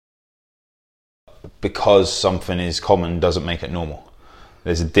because something is common doesn't make it normal.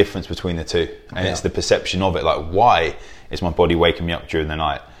 There's a difference between the two, and it's the perception of it. Like, why is my body waking me up during the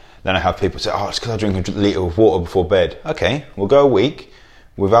night? Then I have people say, oh, it's because I drink a litre of water before bed. Okay, we'll go a week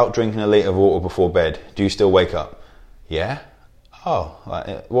without drinking a litre of water before bed. Do you still wake up? Yeah. Oh,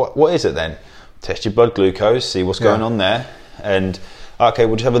 like, what is it then? Test your blood glucose, see what's going on there, and okay,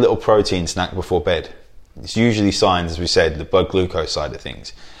 we'll just have a little protein snack before bed. It's usually signs, as we said, the blood glucose side of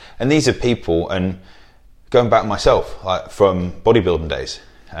things. And these are people, and going back myself, like from bodybuilding days,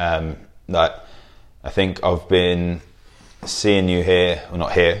 like I think I've been seeing you here, or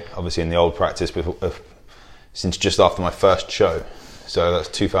not here, obviously in the old practice, since just after my first show. So that's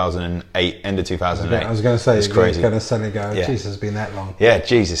 2008, end of 2008. I was going to say, it's crazy. You're going to suddenly go, Jesus, it's been that long. Yeah,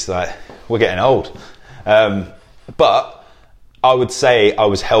 Jesus, like, we're getting old. But I would say I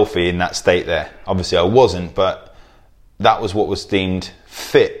was healthy in that state there. Obviously I wasn't, but that was what was deemed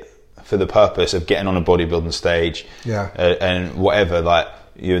fit for the purpose of getting on a bodybuilding stage. And whatever, like,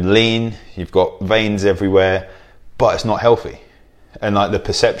 you're lean, you've got veins everywhere, but it's not healthy. And like the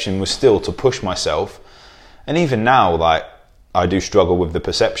perception was still to push myself. And even now, like, I do struggle with the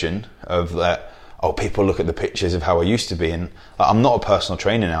perception of that, oh, people look at the pictures of how I used to be, and like, I'm not a personal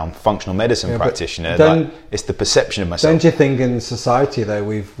trainer now, I'm a functional medicine practitioner. Like, it's the perception of myself. Don't you think in society though,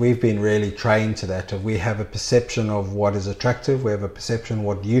 we've been really trained to that, we have a perception of what is attractive, we have a perception of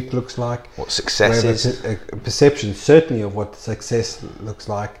what youth looks like, what success is, a perception certainly of what success looks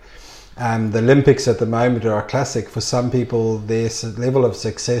like. The Olympics at the moment are a classic. For some people, their level of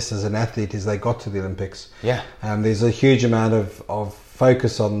success as an athlete is they got to the Olympics. There's a huge amount of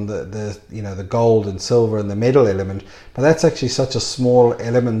focus on the gold and silver and the medal element, but that's actually such a small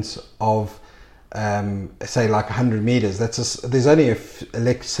element of say like 100 meters. There's only a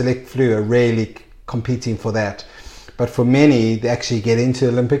select few are really competing for that, but for many they actually get into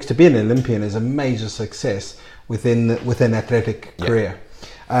the Olympics. To be an Olympian is a major success within athletic career.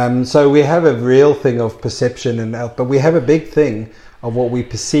 So we have a real thing of perception and health, but we have a big thing of what we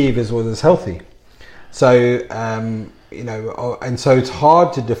perceive as what is healthy. So and so it's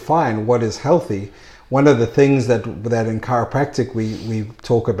hard to define what is healthy. One of the things that in chiropractic we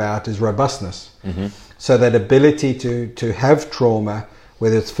talk about is robustness. So that ability to have trauma,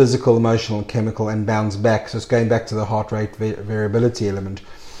 whether it's physical, emotional, chemical, and bounce back. So it's going back to the heart rate variability element.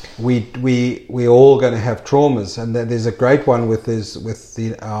 We all going to have traumas, and there's a great one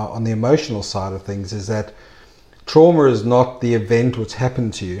on the emotional side of things, is that trauma is not the event which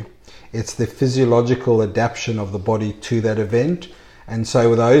happened to you, it's the physiological adaptation of the body to that event. And so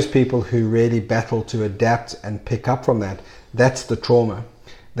with those people who really battle to adapt and pick up from that, that's the trauma,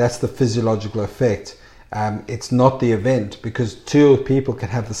 that's the physiological effect. It's not the event, because two people can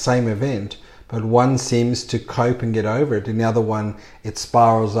have the same event, but one seems to cope and get over it, and the other one, it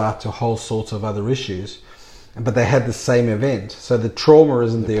spirals out to whole sorts of other issues. But they had the same event. So the trauma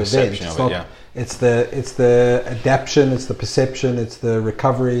isn't the event. It's not. It's the adaptation. It's the perception. It's the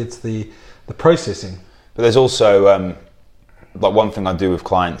recovery. It's the processing. But there's also like one thing I do with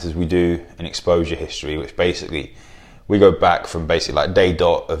clients is we do an exposure history, which basically we go back from basically like day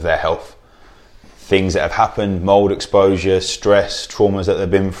dot of their health. Things that have happened, mold exposure, stress, traumas that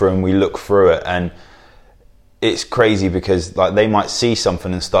they've been through, and we look through it, and it's crazy because like they might see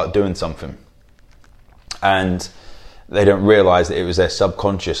something and start doing something, and they don't realize that it was their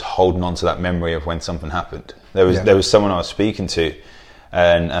subconscious holding on to that memory of when something happened. There was someone I was speaking to,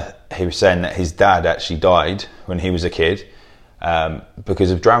 and he was saying that his dad actually died when he was a kid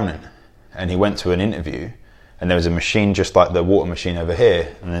because of drowning, and he went to an interview. And there was a machine just like the water machine over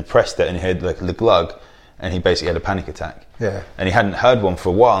here, and they pressed it and he heard like the glug, and he basically had a panic attack. And he hadn't heard one for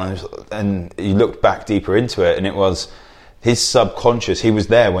a while, and he looked back deeper into it, and it was his subconscious. He was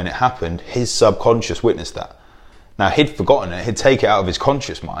there when it happened. His subconscious witnessed that. Now he'd forgotten it. He'd take it out of his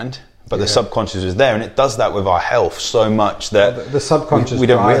conscious mind, but the subconscious was there, and it does that with our health so much that the subconscious we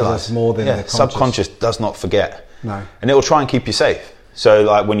don't realize more than the conscious. Subconscious does not forget. No, and it will try and keep you safe. So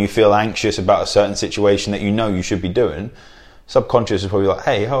like when you feel anxious about a certain situation that you know you should be doing, subconscious is probably like,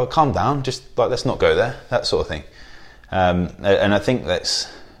 hey, calm down, just like let's not go there, that sort of thing. And I think it's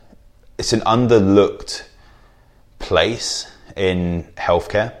an underlooked place in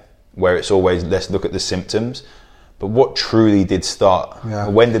healthcare where it's always let's look at the symptoms, but what truly did start?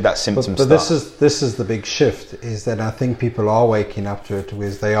 When did that symptom start? But this is the big shift, is that I think people are waking up to it,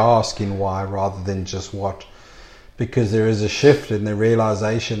 whereas they are asking why rather than just what. Because there is a shift in the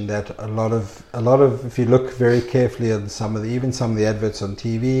realization that a lot of if you look very carefully at some of the adverts on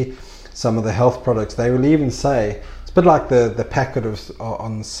TV, some of the health products, they will even say it's a bit like the packet of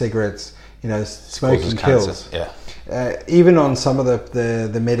on cigarettes, smoking kills. even on some of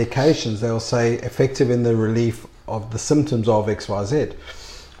the medications, they'll say effective in the relief of the symptoms of XYZ.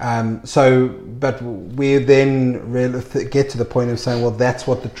 But we then really get to the point of saying, well, that's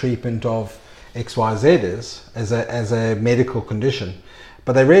what the treatment of XYZ is as a medical condition.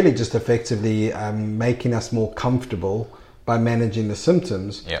 But they're really just effectively making us more comfortable by managing the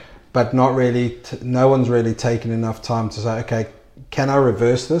symptoms. Yeah. But not really, no one's really taken enough time to say, okay, can I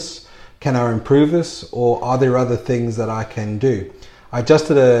reverse this? Can I improve this? Or are there other things that I can do? I just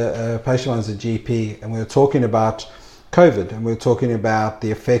did a patient once at GP, and we were talking about COVID, and we were talking about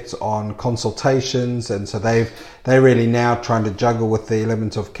the effects on consultations, and so they're really now trying to juggle with the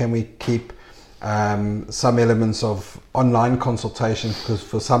element of, can we keep some elements of online consultation, because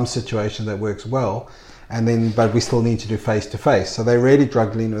for some situations that works well, but we still need to do face-to-face. So they're really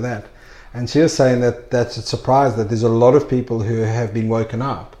struggling with that. And she was saying that that's a surprise that there's a lot of people who have been woken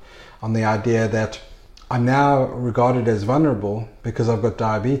up on the idea that I'm now regarded as vulnerable because I've got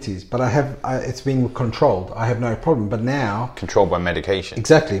diabetes, but it's been controlled. I have no problem. But now... Controlled by medication.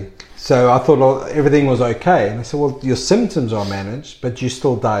 Exactly. So I thought everything was okay. And I said, well, your symptoms are managed, but you're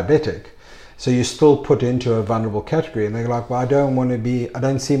still diabetic. So you're still put into a vulnerable category. And they're like, well, I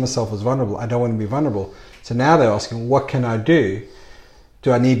don't see myself as vulnerable. I don't want to be vulnerable. So now they're asking, what can I do?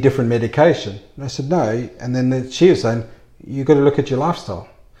 Do I need different medication? And I said, no. And then she was saying, you've got to look at your lifestyle.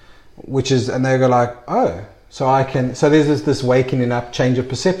 And they go like, oh, so there's this waking up, change of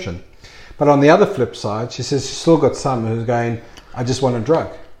perception. But on the other flip side, she says she's still got some who's going, I just want a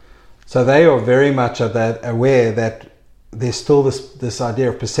drug. So they are very much aware that there's still this idea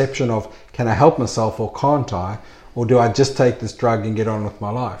of perception of, can I help myself or can't I? Or do I just take this drug and get on with my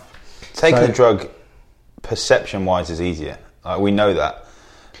life? Taking the drug, perception-wise, is easier. We know that.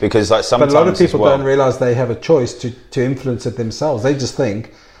 Because sometimes, but a lot of people don't realize they have a choice to influence it themselves. They just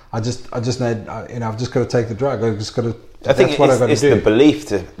think, I've just got to take the drug. I've just got to. I think it's the belief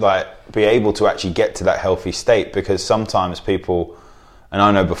to be able to actually get to that healthy state, because sometimes people, and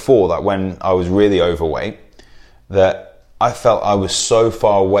I know before, when I was really overweight, that I felt I was so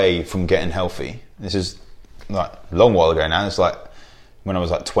far away from getting healthy. This is a long while ago now. It's when I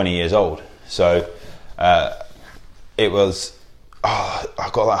was 20 years old. So it was,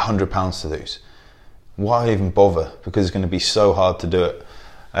 I've got 100 pounds to lose. Why even bother? Because it's going to be so hard to do it.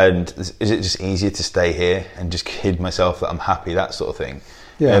 And is it just easier to stay here and just kid myself that I'm happy, that sort of thing?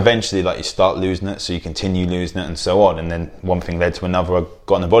 Yeah. And eventually, you start losing it, so you continue losing it, and so on. And then one thing led to another. I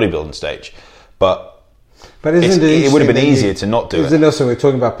got on the bodybuilding stage, but it would have been easier to not do it. Isn't also, we're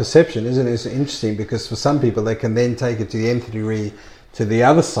talking about perception, isn't it? It's interesting because for some people they can then take it to the nth degree, to the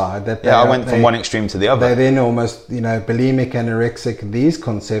other side. I went from one extreme to the other. They then almost, bulimic, anorexic, these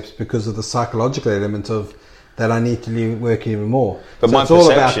concepts, because of the psychological element of that I need to work even more. But so it's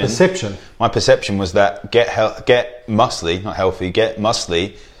all about perception. My perception was that get muscly, not healthy, get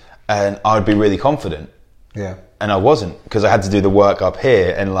muscly, and I would be really confident. Yeah. And I wasn't, because I had to do the work up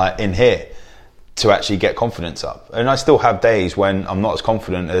here and in here to actually get confidence up. And I still have days when I'm not as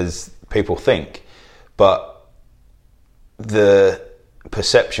confident as people think, but the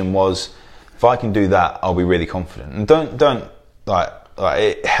perception was, if I can do that, I'll be really confident. And don't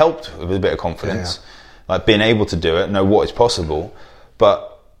it helped with a bit of confidence. Yeah. Being able to do it, know what is possible.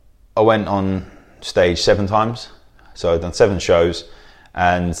 But I went on stage 7 times, so I've done 7 shows,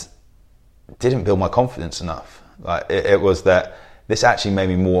 and didn't build my confidence enough. It was that this actually made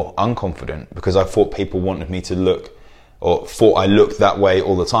me more unconfident, because I thought people wanted me to look, or thought I looked that way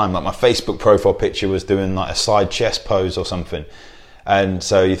all the time. My Facebook profile picture was doing a side chest pose or something, and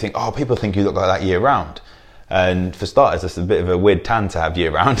so you think, people think you look like that year round. And for starters, that's a bit of a weird tan to have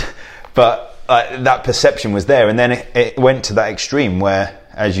year round, but that perception was there. And then it went to that extreme where,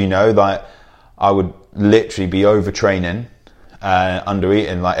 as you know, I would literally be overtraining, under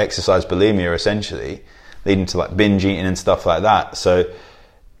eating, exercise bulimia essentially, leading to binge eating and stuff like that. So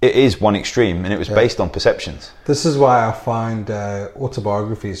it is one extreme, and it was based on perceptions. This is why I find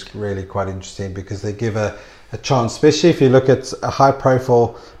autobiographies really quite interesting, because they give a chance, especially if you look at a high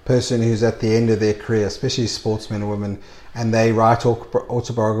profile person who's at the end of their career, especially sportsmen or women, and they write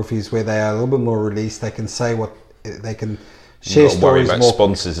autobiographies where they are a little bit more released. They can say what they can, share stories more. Worry about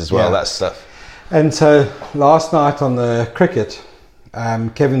sponsors as well, that stuff. And so last night on the cricket,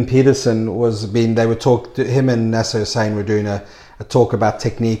 Kevin Peterson him and Nasser Hussain were doing a talk about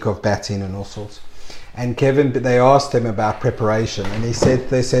technique of batting and all sorts. And they asked him about preparation, and they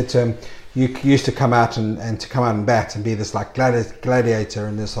said to him, you used to come out and to come out and bat and be this gladiator,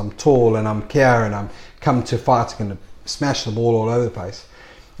 and this, I'm tall and I'm here and I'm come to fight and smash the ball all over the place.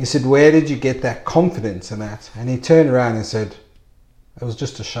 He said, where did you get that confidence in that? And he turned around and said, it was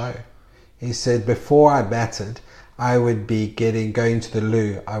just a show. He said, before I batted, I would be going to the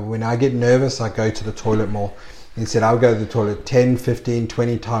loo. When I get nervous, I go to the toilet more. He said I'll go to the toilet 10, 15,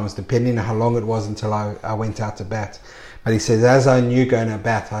 20 times, depending on how long it was until I went out to bat. But he says, as I knew going to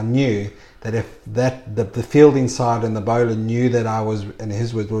bat, I knew that if the fielding side and the bowler knew that I was, in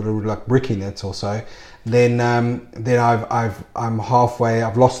his words, would like bricking it or so, then I'm halfway.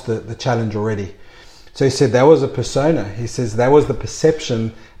 I've lost the challenge already. So he said that was a persona. He says that was the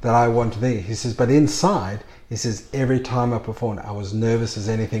perception that I wanted to be. He says, but inside, he says every time I performed, I was nervous as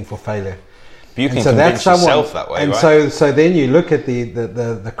anything for failure. But you can convince yourself that way, and right? So then you look at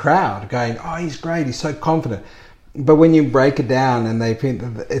the crowd going, oh, he's great, he's so confident. But when you break it down and they think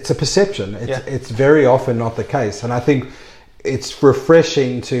it's a perception, it's very often not the case. And I think it's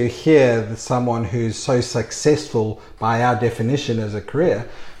refreshing to hear that someone who's so successful by our definition as a career,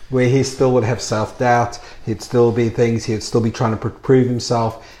 where he still would have self-doubt, he'd still be trying to prove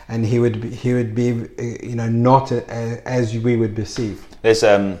himself, and he would be not as we would perceive. There's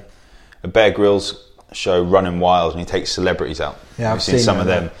a Bear Grylls show, Running Wild, and he takes celebrities out. Yeah, I've seen some of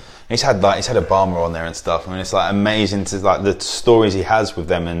them. He's had Obama on there and stuff. I mean, it's like amazing to like the stories he has with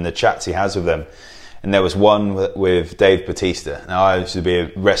them and the chats he has with them. And there was one with Dave Bautista. Now, I used to be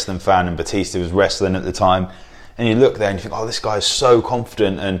a wrestling fan, and Bautista was wrestling at the time. And you look there and you think, oh, this guy is so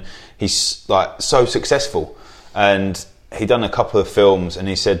confident and he's like so successful. And he'd done a couple of films, and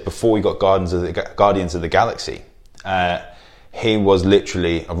he said before he got Guardians of the Galaxy, he was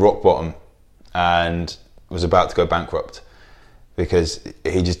literally a rock bottom and was about to go bankrupt, because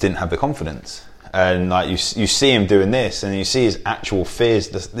he just didn't have the confidence. And like you see him doing this, and you see his actual fears,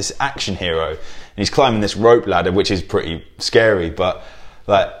 this action hero, and he's climbing this rope ladder, which is pretty scary, but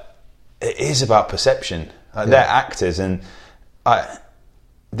like it is about perception. Like, they're actors, and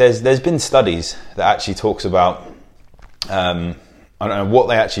there's been studies that actually talks about I don't know what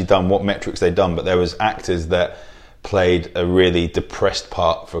they actually done, what metrics they'd done, but there was actors that played a really depressed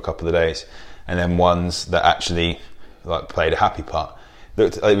part for a couple of days, and then ones that actually like played a happy part.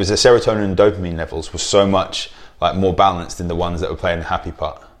 It was the serotonin and dopamine levels were so much like more balanced in the ones that were playing the happy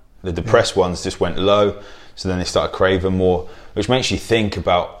part. The depressed ones just went low, so then they started craving more, which makes you think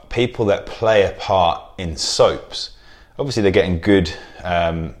about people that play a part in soaps. Obviously they're getting good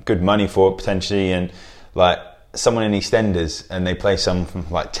money for it potentially, and like someone in EastEnders, and they play someone from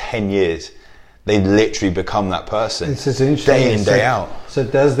like 10 years, they literally become that person. It's interesting, day in, day out. So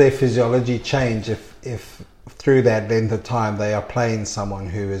does their physiology change if through that length of time they are playing someone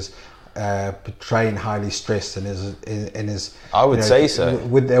who is portraying highly stressed and is I would say so.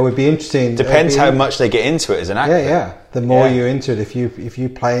 That would be interesting. Depends how much they get into it as an actor. Yeah. The more you're into it, if you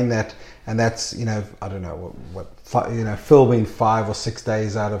playing that, and that's I don't know what filming 5 or 6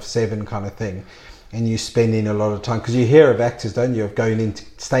 days out of 7 kind of thing, and you spending a lot of time, because you hear of actors, don't you, of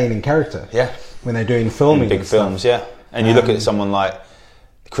staying in character. Yeah. When they're doing filming, in big films, yeah. And you look at someone like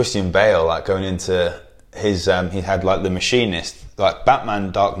Christian Bale, like going into his he had like The Machinist, like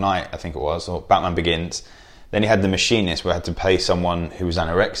Batman Dark Knight, I think it was, or Batman Begins. Then he had The Machinist, where he had to play someone who was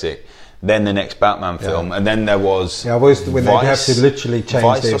anorexic. Then the next Batman film, and then there was I've always when they have to literally change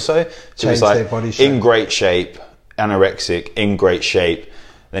Vice their, or so. So it was their like body shape. in great shape, anorexic, in great shape.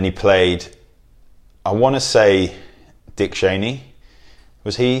 Then he played, I want to say, Dick Cheney.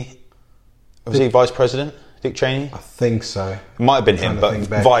 Was he Vice President? Dick Cheney? I think so. It might have been him, but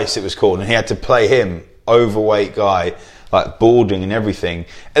Vice it was called, and he had to play him, overweight guy, like balding and everything.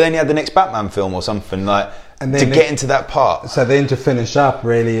 And then he had the next Batman film or something, like, and then to get into that part. So then to finish up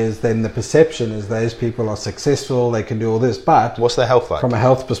really is then the perception is those people are successful, they can do all this, but what's their health like? From a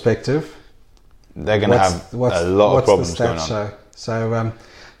health perspective, they're going to have a lot of problems going on.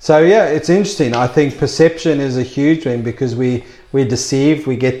 So yeah, it's interesting. I think perception is a huge thing, because we deceive,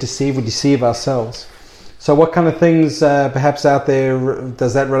 we deceive ourselves. So what kind of things perhaps out there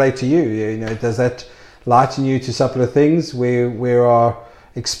does that relate to you? Does that lighten you to some of the things we are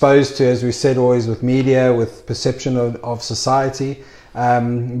exposed to, as we said, always with media, with perception of society,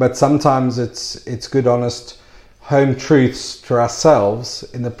 but sometimes it's good, honest home truths to ourselves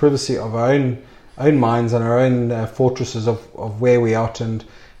in the privacy of our own minds and our own fortresses of where we are.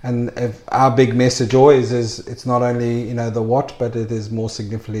 And if our big message always is, it's not only the what, but it is more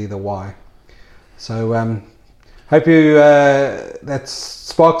significantly the why. So hope you that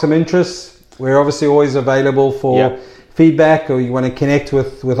sparked some interest. We're obviously always available for feedback, or you want to connect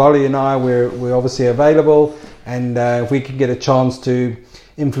with Ollie and I, we're obviously available. And if we could get a chance to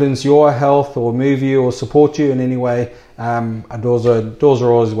influence your health or move you or support you in any way, our doors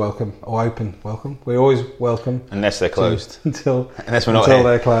are always welcome, or open. Welcome. We're always welcome. Unless they're closed. Unless we're not until here.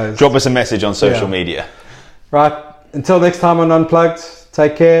 They're closed. Drop us a message on social media. Right. Until next time on Unplugged,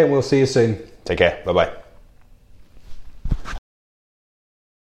 take care. We'll see you soon. Take care. Bye-bye.